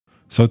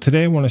So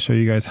today I want to show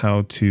you guys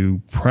how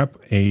to prep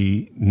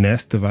a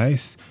Nest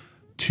device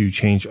to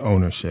change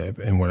ownership.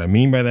 And what I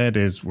mean by that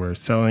is we're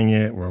selling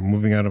it, we're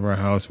moving out of our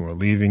house, we're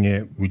leaving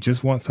it. We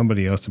just want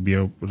somebody else to be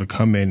able to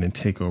come in and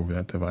take over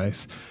that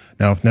device.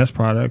 Now with Nest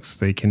products,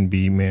 they can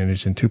be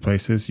managed in two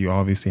places. You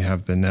obviously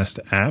have the Nest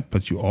app,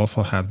 but you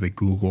also have the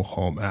Google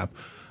Home app.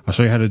 I'll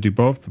show you how to do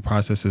both. The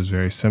process is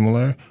very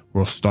similar.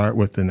 We'll start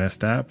with the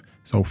Nest app.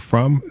 So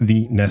from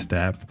the Nest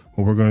app,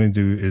 what we're going to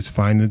do is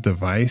find the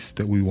device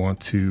that we want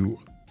to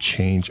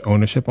change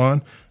ownership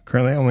on.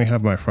 Currently, I only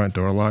have my front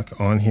door lock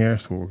on here.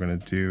 So what we're going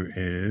to do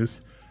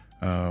is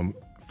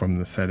from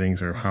the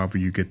settings or however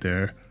you get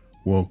there,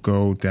 we'll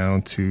go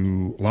down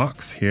to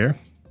locks here.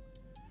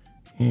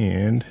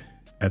 And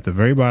at the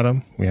very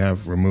bottom, we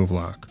have remove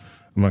lock.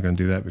 I'm not going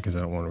to do that because I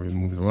don't want to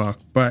remove the lock.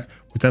 But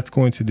what that's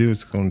going to do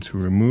is going to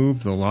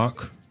remove the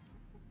lock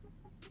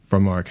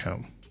from our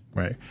account.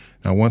 Right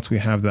now, once we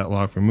have that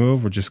lock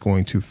removed, we're just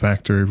going to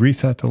factory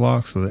reset the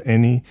lock so that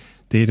any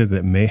data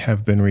that may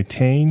have been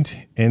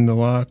retained in the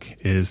lock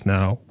is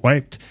now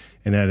wiped.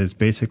 And that is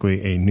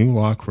basically a new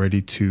lock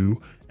ready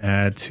to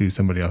add to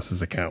somebody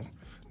else's account.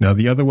 Now,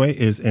 the other way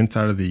is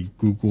inside of the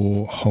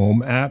Google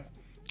Home app.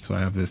 So I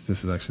have this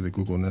is actually the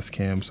Google Nest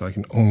Cam. So I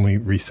can only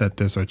reset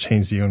this or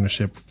change the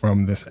ownership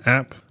from this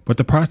app. But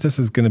the process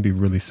is going to be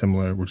really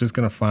similar. We're just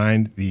going to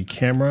find the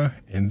camera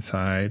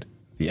inside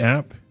the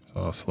app.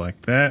 So I'll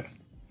select that.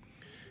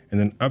 And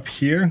then up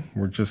here,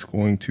 we're just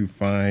going to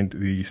find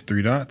these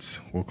three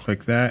dots. We'll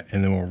click that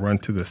and then we'll run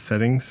to the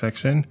settings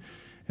section.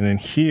 And then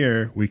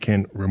here we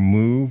can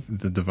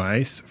remove the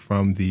device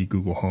from the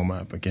Google Home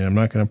app. Again, I'm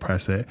not going to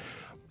press it.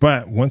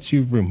 But once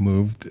you've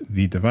removed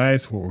the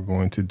device, what we're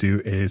going to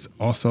do is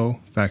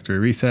also factory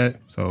reset.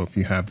 So if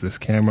you have this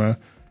camera,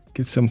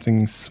 get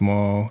something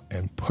small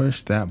and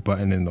push that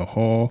button in the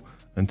hole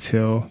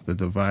until the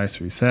device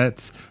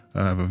resets.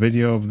 I have a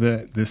video of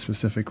this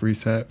specific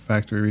reset,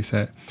 factory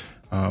reset.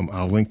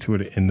 I'll link to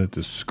it in the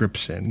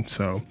description.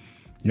 So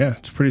yeah,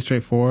 it's pretty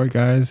straightforward,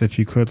 guys. If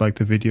you could like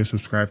the video,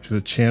 subscribe to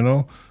the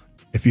channel.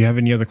 If you have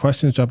any other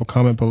questions, drop a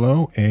comment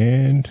below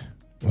and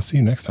we'll see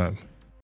you next time.